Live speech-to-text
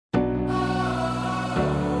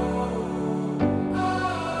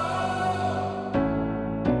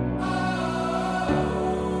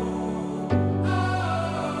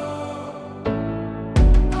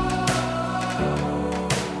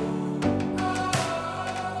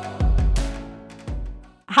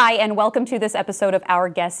Hi, and welcome to this episode of Our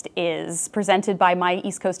Guest Is, presented by My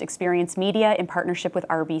East Coast Experience Media in partnership with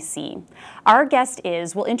RBC. Our Guest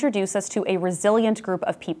Is will introduce us to a resilient group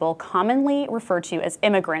of people commonly referred to as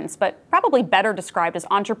immigrants, but probably better described as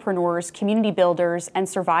entrepreneurs, community builders, and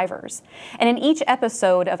survivors. And in each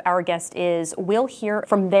episode of Our Guest Is, we'll hear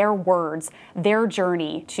from their words, their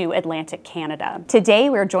journey to Atlantic Canada. Today,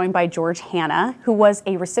 we're joined by Georges Hanna, who was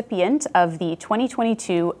a recipient of the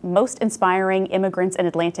 2022 Most Inspiring Immigrants in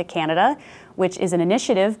Atlantic Canada, which is an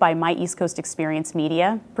initiative by My East Coast Experience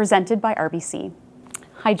Media, presented by RBC.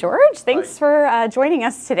 Hi, George. Thanks for joining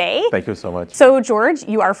us today. Thank you so much. So, George,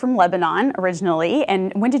 you are from Lebanon originally,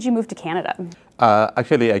 and when did you move to Canada?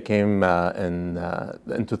 Actually, I came in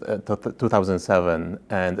 2007,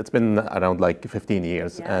 and it's been around like 15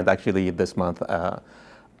 years. Yeah. And actually, this month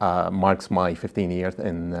marks my 15 years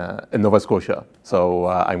in Nova Scotia. So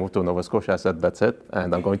I moved to Nova Scotia. I said, that's it,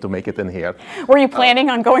 and I'm going to make it in here. Were you planning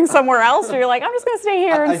on going somewhere else, or you're like, I'm just going to stay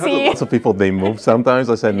here and see? Lots of people, they move sometimes.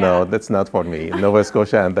 I said, no, that's not for me. Nova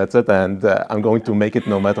Scotia, and that's it, and I'm going to make it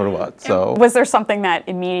no matter what. So, was there something that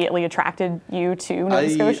immediately attracted you to Nova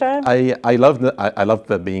Scotia? I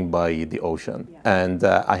loved being by the ocean, and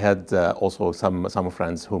I had also some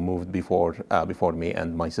friends who moved before me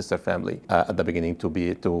and my sister family at the beginning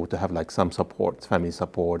to have like some support, family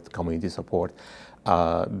support, community support.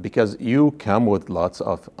 Because you come with lots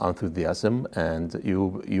of enthusiasm and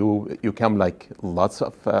you come like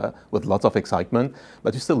with lots of excitement,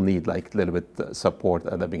 but you still need like a little bit support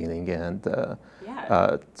at the beginning and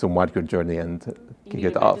to mark your journey and kick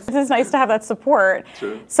it off. This is nice to have that support.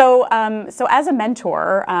 True. So as a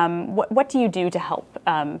mentor, what do you do to help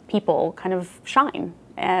people kind of shine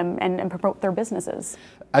and promote their businesses?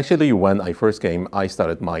 Actually, when I first came, I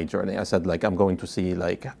started my journey. I said, like, I'm going to see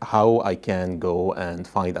like how I can go and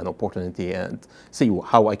find an opportunity and see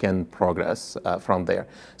how I can progress from there.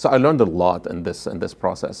 So I learned a lot in this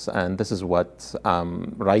process, and this is what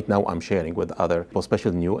right now I'm sharing with other,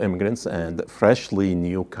 especially new immigrants and freshly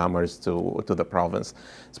newcomers to the province.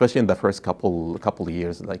 Especially in the first couple of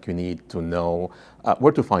years, like you need to know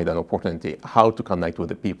where to find an opportunity, how to connect with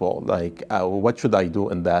the people, like what should I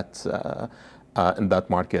do in that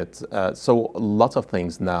market. So lots of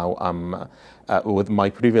things now. With my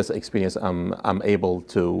previous experience, I'm able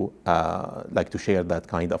to to share that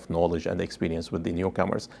kind of knowledge and experience with the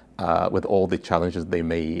newcomers, with all the challenges they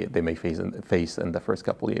may face in the first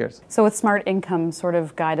couple of years. So with Smart Income, sort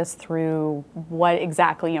of guide us through what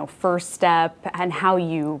exactly, first step and how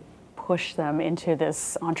you push them into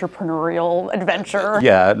this entrepreneurial adventure.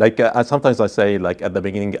 Yeah, like sometimes I say, like at the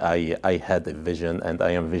beginning, I had a vision and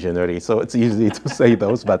I am visionary, so it's easy to say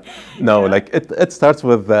those, but no, like it starts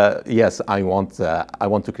with yes, I want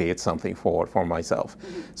to create something for myself.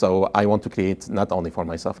 Mm-hmm. So I want to create not only for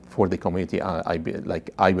myself, for the community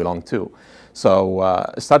I belong to.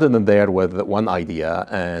 So started in there with one idea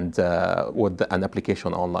and with an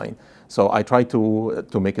application online. So I try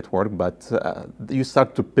to make it work, but you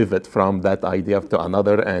start to pivot from that idea to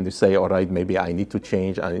another, and you say, all right, maybe I need to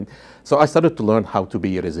change. So I started to learn how to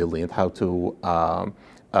be resilient, how to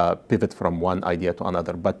pivot from one idea to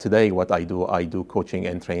another. But today, what I do coaching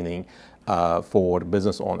and training for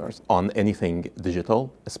business owners on anything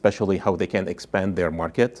digital, especially how they can expand their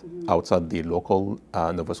market outside the local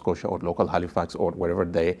Nova Scotia or local Halifax or wherever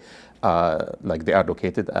they are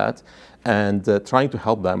located at, and trying to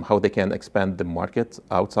help them how they can expand the market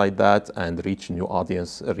outside that and reach new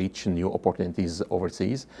audience, reach new opportunities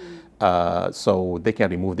overseas. So they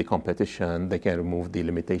can remove the competition, they can remove the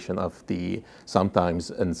limitation of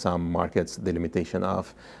sometimes in some markets, the limitation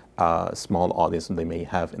of small audience they may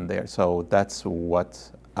have in there. So that's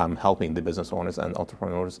what I'm helping the business owners and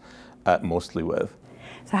entrepreneurs mostly with.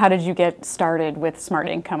 So how did you get started with Smart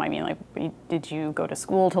Income? I mean, like, did you go to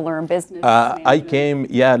school to learn business? I came,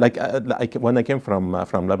 when I came from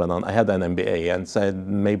Lebanon, I had an MBA and said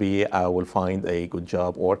maybe I will find a good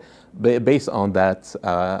job, or based on that,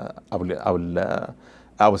 I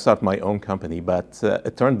will start my own company. But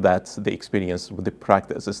it turned that the experience with the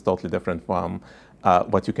practice is totally different from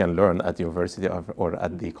what you can learn at the university or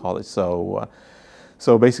at the college.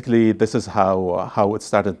 So basically, this is how it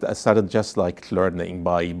started. I started just like learning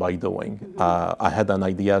by doing. I had an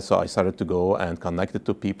idea, so I started to go and connect it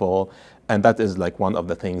to people. And that is like one of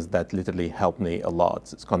the things that literally helped me a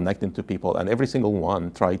lot. It's connecting to people, and every single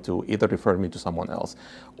one tried to either refer me to someone else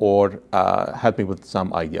or help me with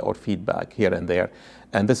some idea or feedback here and there.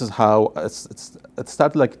 And this is how it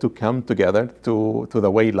started like to come together to the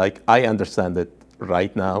way like I understand it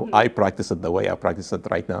right now. I practice it the way I practice it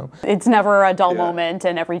right now. It's never a dull moment,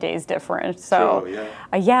 and every day is different. So, True,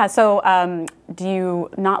 yeah. So do you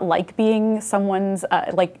not like being someone's,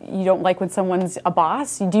 like you don't like when someone's a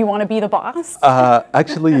boss? Do you want to be the boss?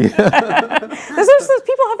 Actually,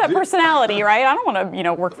 People have that personality, right? I don't want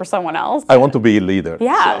to, work for someone else. I want to be a leader.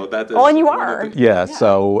 Yeah. So that is and you are. Yeah.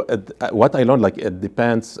 So what I learned, like it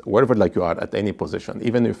depends wherever like you are at any position.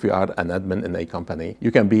 Even if you are an admin in a company,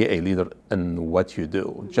 you can be a leader in what you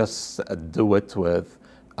do. Just do it with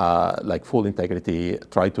like full integrity,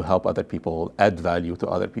 try to help other people, add value to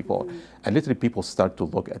other people. And literally people start to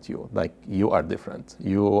look at you like you are different.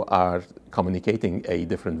 You are communicating a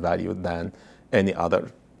different value than any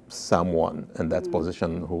other someone in that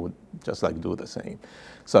position who would just like do the same.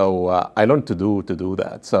 So I learned to do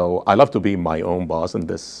that. So I love to be my own boss in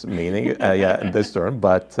this meaning, in this term,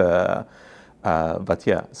 but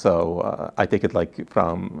yeah, so I take it like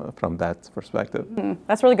from that perspective.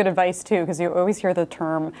 That's really good advice too, because you always hear the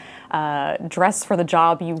term dress for the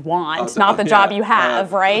job you want, not the job you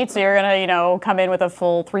have, right? So you're gonna, come in with a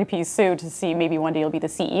full three-piece suit to see maybe one day you'll be the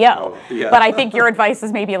CEO. But I think your advice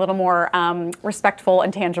is maybe a little more respectful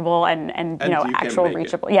and tangible and actual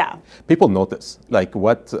reachable. Yeah. People notice like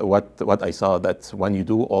what I saw, that when you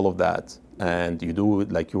do all of that and you do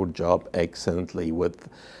like your job excellently with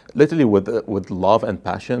literally with love and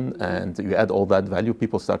passion, and you add all that value,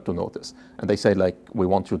 people start to notice. And they say like, we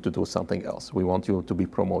want you to do something else. We want you to be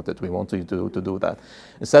promoted. We want you to do that.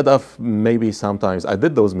 Instead of maybe sometimes, I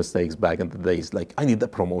did those mistakes back in the days, like I need the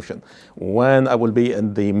promotion when I will be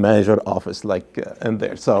in the manager office, like in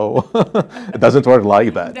there. So it doesn't work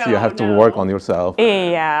like that. You have to work on yourself.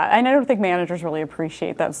 Yeah, and I don't think managers really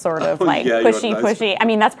appreciate that sort of like pushy. I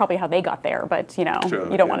mean, that's probably how they got there, but you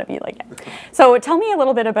don't want to be like it. So tell me a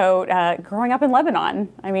little bit about growing up in Lebanon.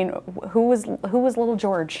 I mean, who was little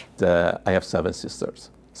George? I have 7 sisters.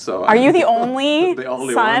 So are you the only the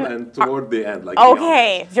only son? One, and toward the end, like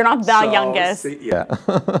okay, you're not the youngest. Yeah.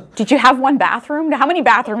 Did you have one bathroom? How many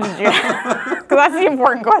bathrooms did you have? Because that's the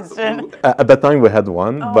important question. At that time we had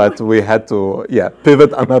one, but we had to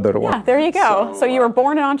pivot another one. Yeah, there you go. So you were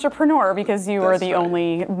born an entrepreneur because you were the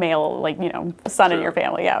only male, son in your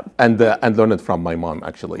family. Yeah. And learned it from my mom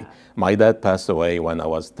actually. My dad passed away when I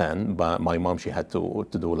was 10, but my mom, she had to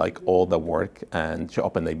do like all the work, and she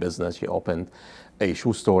opened a business. She opened a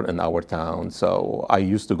shoe store in our town. So I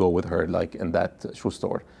used to go with her like in that shoe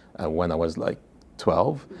store when I was like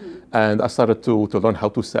 12, and I started to learn how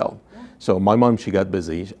to sell. So my mom, she got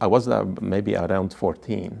busy. I was maybe around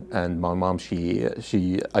 14, and my mom,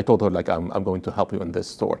 I told her like, I'm going to help you in this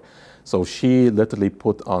store. So she literally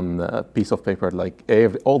put on a piece of paper like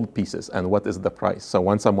all the pieces and what is the price. So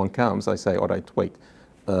when someone comes, I say, all right, wait.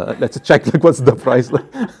 Let's check like what's the price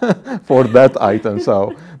for that item.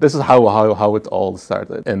 So this is how it all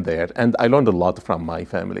started in there, and I learned a lot from my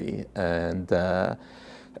family. And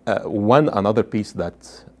another piece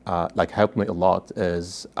that like helped me a lot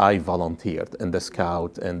is I volunteered in the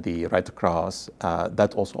Scout and the Red Cross.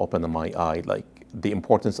 That also opened my eye, like the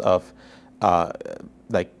importance of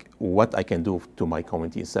like what I can do to my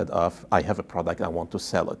community instead of I have a product, I want to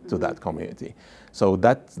sell it to that community. So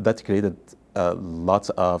that created lots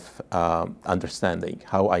of understanding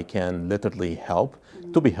how I can literally help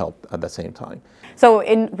to be helped at the same time. So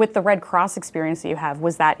with the Red Cross experience that you have,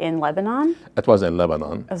 was that in Lebanon? It was in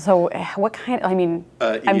Lebanon. So what kind, I'm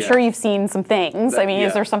sure you've seen some things.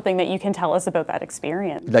 Is there something that you can tell us about that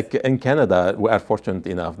experience? Like in Canada, we are fortunate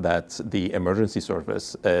enough that the emergency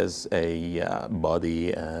service is a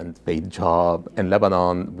body and paid job. In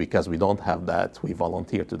Lebanon, because we don't have that, we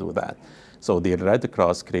volunteer to do that. So the Red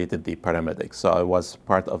Cross created the paramedics. So I was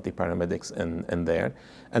part of the paramedics in there,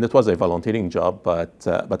 and it was a volunteering job,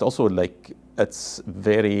 but also like it's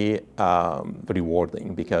very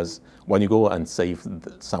rewarding, because when you go and save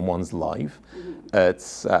someone's life,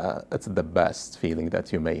 it's the best feeling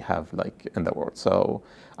that you may have like in the world. So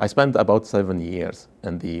I spent about 7 years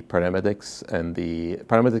in the paramedics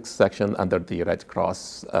section under the Red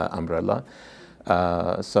Cross umbrella.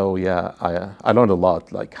 So yeah, I learned a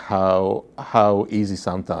lot, like how easy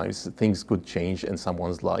sometimes things could change in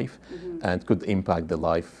someone's life and could impact the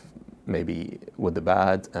life, maybe with the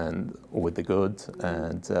bad and with the good,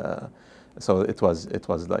 and so it was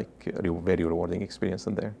like a very rewarding experience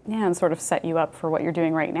in there. Yeah, and sort of set you up for what you're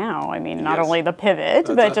doing right now. I mean, not only the pivot,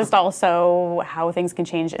 but just also how things can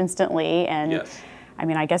change instantly. And I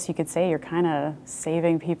mean, I guess you could say you're kind of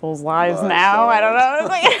saving people's lives now. I don't know.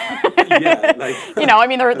 I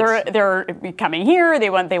mean, they're coming here. They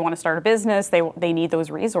want to start a business. They need those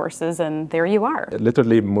resources, and there you are.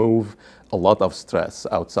 Literally move a lot of stress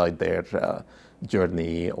outside their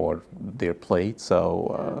journey or their plate.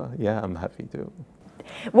 So I'm happy to.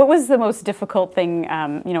 What was the most difficult thing?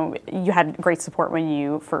 You had great support when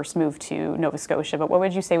you first moved to Nova Scotia, but what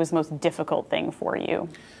would you say was the most difficult thing for you?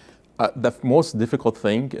 The most difficult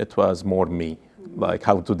thing, it was more me, like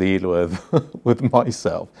how to deal with with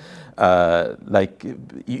myself. Like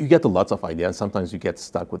you get lots of ideas, sometimes you get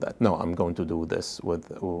stuck with that. No, I'm going to do this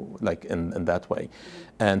with like in that way.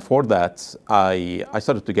 And for that, I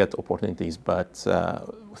started to get opportunities, but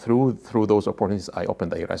through those opportunities, I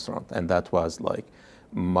opened a restaurant, and that was like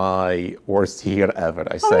my worst year ever,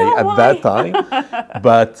 I say, at that time.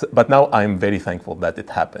 But now I'm very thankful that it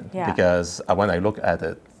happened, because when I look at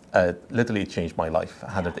it, literally changed my life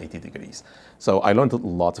 180 degrees. So I learned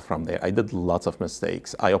lots from there. I did lots of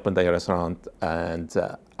mistakes. I opened a restaurant, and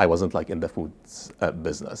I wasn't like in the food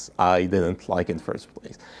business. I didn't like it in the first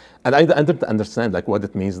place. And I didn't understand like what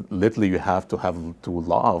it means. Literally, you have to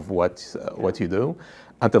love what you do,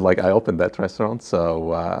 until like I opened that restaurant.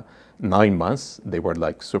 So 9 months, they were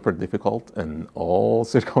like super difficult in all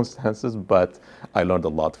circumstances, but I learned a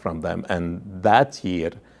lot from them. And that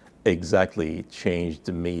year exactly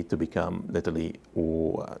changed me to become literally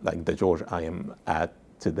like the George I am at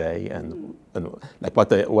today, and like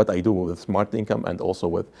what I do with Smart Income, and also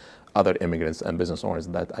with other immigrants and business owners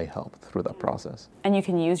that I help through that process. And you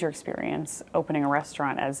can use your experience opening a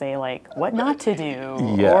restaurant as a like what not to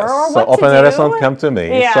do. Yes. Or so what open to a do. restaurant, come to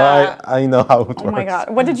me. Yeah. So I know how it works. Oh my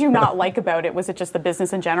God. What did you not like about it? Was it just the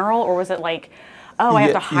business in general, or was it like, oh, I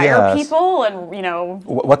have to hire yes. people, and you know?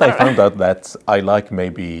 What I found out that I like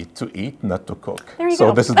maybe to eat, not to cook. There you so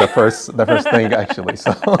go. this is the first thing actually.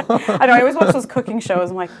 So I know I always watch those cooking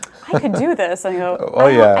shows. I'm like, I could do this. And I go, Oh,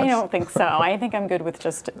 yeah. I don't think so. I think I'm good with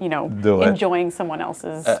just Do it. enjoying someone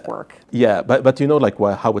else's work. Yeah, but you know, like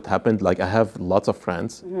how it happened. Like I have lots of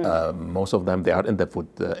friends. Most of them, they are in the food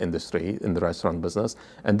industry, in the restaurant business,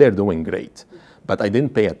 and they're doing great. But I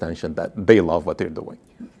didn't pay attention that they love what they're doing.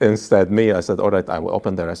 Instead, me, I said, all right, I will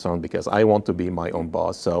open the restaurant because I want to be my own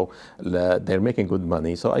boss. So they're making good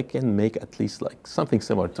money, so I can make at least like something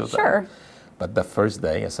similar to Sure. them. But the first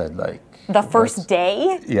day, I said like... The first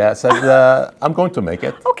day? Yeah, I said, I'm going to make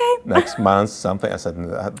it. Okay. Next month, something. I said,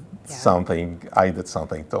 I did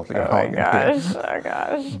something totally Oh wrong. my gosh, oh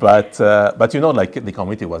gosh. But you know, like the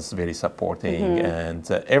community was very supporting, and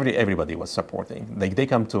everybody was supporting. Like they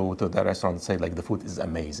come to the restaurant and say like the food is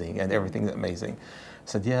amazing and everything is amazing. I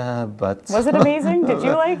said, yeah, but... Was it amazing? Did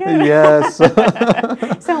you like it? Yes. Sound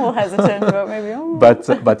a little hesitant, but maybe... Oh.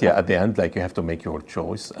 But yeah, at the end, like you have to make your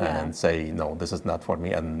choice and say, no, this is not for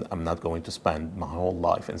me, and I'm not going to spend my whole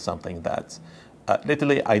life in something that...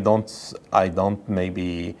 literally,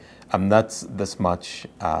 I'm not this much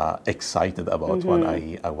excited about when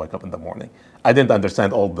I wake up in the morning. I didn't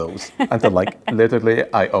understand all those until like literally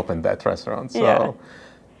I opened that restaurant. So. Yeah.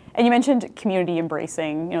 And you mentioned community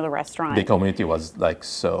embracing, the restaurant. The community was like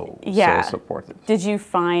so supportive. Did you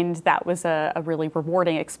find that was a really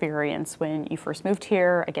rewarding experience when you first moved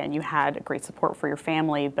here? Again, you had great support for your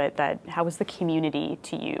family, but how was the community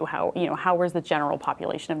to you? How was the general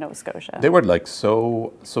population of Nova Scotia? They were like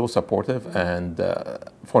so supportive, and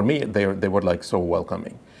for me, they were like so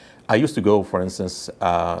welcoming. I used to go, for instance,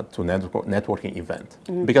 to networking event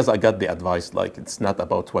because I got the advice like it's not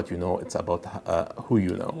about what you know, it's about who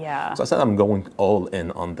you know. Yeah. So I said I'm going all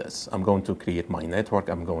in on this. I'm going to create my network.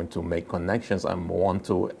 I'm going to make connections. I want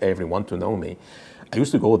everyone to know me. I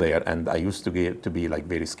used to go there, and I used to be like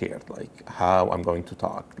very scared, like how I'm going to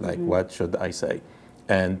talk, like what should I say.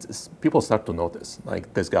 And people start to notice,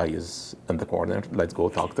 like, this guy is in the corner, let's go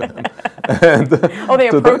talk to him. And, they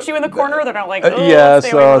approach you in the corner? They're not like, oh, yeah,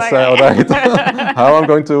 stay away from that guy. right. How I'm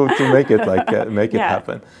going to make it, make it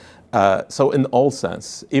happen. So in all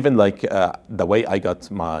sense, even like the way I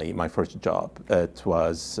got my first job, it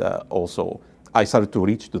was also, I started to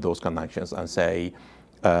reach to those connections and say,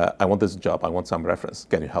 I want this job, I want some reference,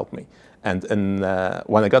 can you help me? And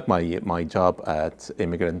when I got my job at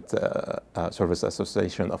Immigrant Service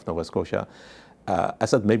Association of Nova Scotia, I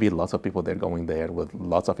said maybe lots of people they're going there with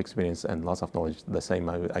lots of experience and lots of knowledge, the same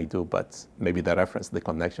I do, but maybe the reference, the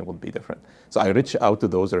connection would be different. So I reached out to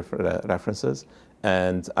those references,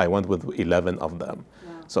 and I went with 11 of them.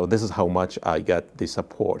 Wow. So this is how much I got the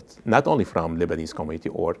support, not only from Lebanese community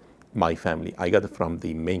or my family. I got it from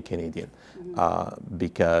the main Canadian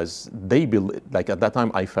because they like at that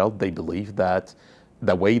time I felt they believed that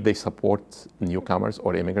the way they support newcomers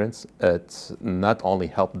or immigrants, it not only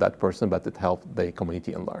helped that person, but it helped the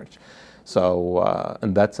community in large. So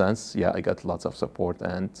in that sense, yeah, I got lots of support,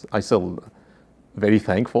 and I still very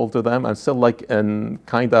thankful to them. I'm still like in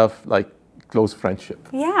kind of like close friendship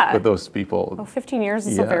Yeah. with those people. Well, 15 years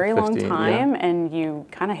is a very long 15, time, and you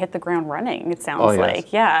kind of hit the ground running, it sounds Oh, yes.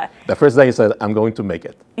 like. Yeah. The first day you said, I'm going to make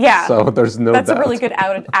it. Yeah. So there's no That's doubt. a really good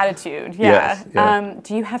attitude. Yeah. Yes, yeah.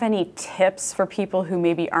 Do you have any tips for people who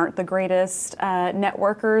maybe aren't the greatest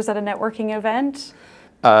networkers at a networking event?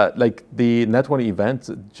 Like the networking event,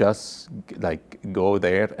 just like go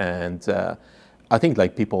there, and I think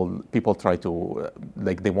like people try to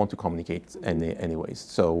like they want to communicate anyways.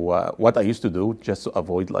 So what I used to do just to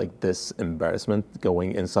avoid like this embarrassment going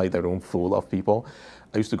inside a room full of people,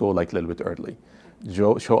 I used to go like a little bit early.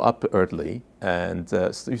 Show up early, and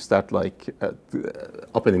you start like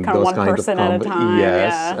opening Kind of those one kind of person at a time.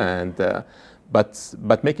 yes, Yeah. and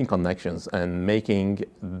but making connections and making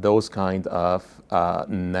those kind of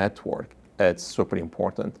network, it's super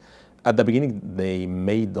important. At the beginning,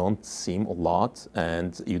 they don't seem a lot,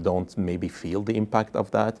 and you don't maybe feel the impact of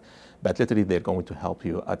that, but literally they're going to help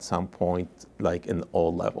you at some point, like in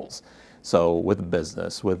all levels. So with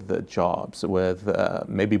business, with the jobs, with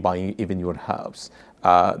maybe buying even your house,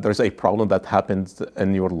 there's a problem that happens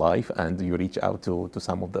in your life, and you reach out to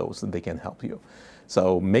some of those, and they can help you.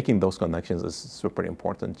 So making those connections is super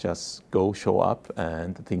important. Just go show up,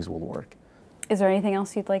 and things will work. Is there anything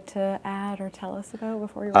else you'd like to add or tell us about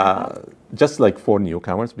before we wrap up? Just like for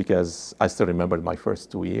newcomers, because I still remember my first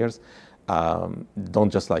 2 years, don't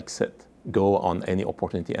just like sit. Go on any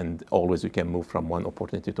opportunity, and always you can move from one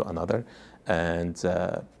opportunity to another. And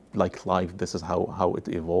like life, this is how it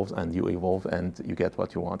evolves, and you evolve, and you get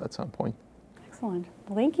what you want at some point. Excellent.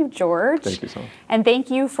 Well, thank you, George. Thank you so much. And thank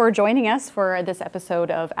you for joining us for this episode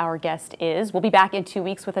of Our Guest Is. We'll be back in 2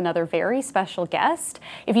 weeks with another very special guest.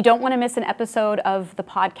 If you don't want to miss an episode of the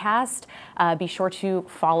podcast, be sure to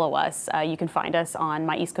follow us. You can find us on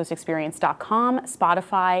myeastcoastexperience.com,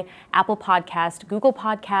 Spotify, Apple Podcast, Google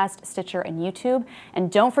Podcast, Stitcher, and YouTube.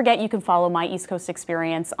 And don't forget, you can follow My East Coast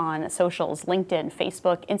Experience on socials, LinkedIn,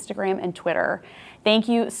 Facebook, Instagram, and Twitter. Thank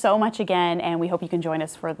you so much again, and we hope you can join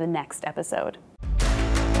us for the next episode.